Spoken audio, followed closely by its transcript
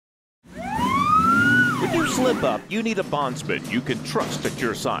slip up, you need a bondsman you can trust at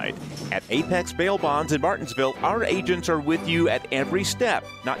your side. At Apex Bail Bonds in Martinsville, our agents are with you at every step,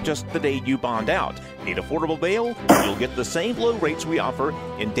 not just the day you bond out. Need affordable bail? You'll get the same low rates we offer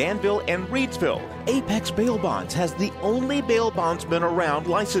in Danville and Reedsville. Apex Bail Bonds has the only bail bondsman around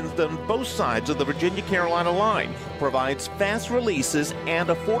licensed on both sides of the Virginia-Carolina line. Provides fast releases and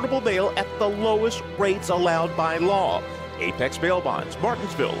affordable bail at the lowest rates allowed by law. Apex Bail Bonds,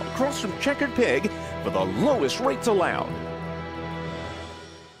 Martinsville, across from Checkered Pig, for the lowest rates allowed.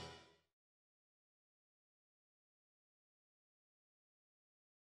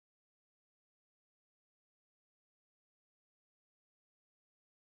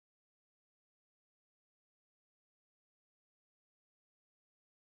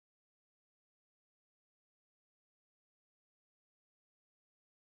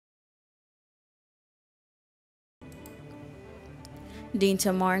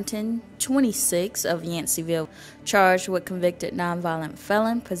 Deanton Martin, 26, of Yanceyville, charged with convicted nonviolent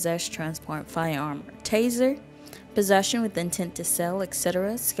felon, possess, transport, firearm or taser, possession with intent to sell,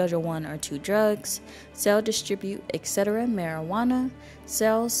 etc., Schedule 1 or 2 drugs, sell, distribute, etc., marijuana,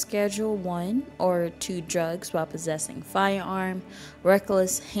 sell Schedule 1 or 2 drugs while possessing firearm,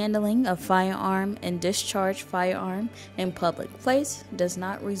 reckless handling of firearm, and discharge firearm in public place does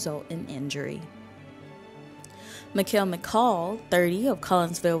not result in injury. Mikhail McCall, 30, of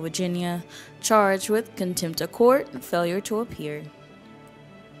Collinsville, Virginia, charged with contempt of court, failure to appear.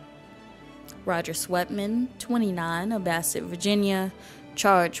 Roger Sweatman, 29, of Bassett, Virginia,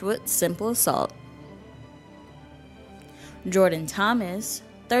 charged with simple assault. Jordan Thomas,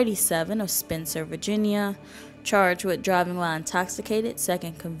 37, of Spencer, Virginia, charged with driving while intoxicated,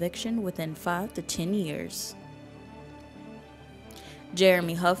 second conviction within 5 to 10 years.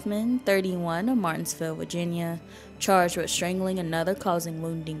 Jeremy Huffman, 31, of Martinsville, Virginia, charged with strangling another causing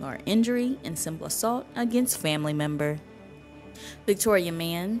wounding or injury and simple assault against family member. Victoria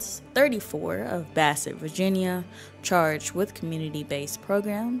Mans, 34, of Bassett, Virginia, charged with community-based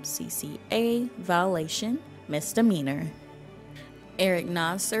program, CCA, violation, misdemeanor. Eric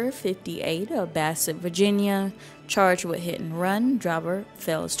Nasser, 58, of Bassett, Virginia, charged with hit and run, driver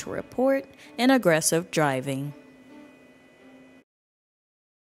fails to report, and aggressive driving.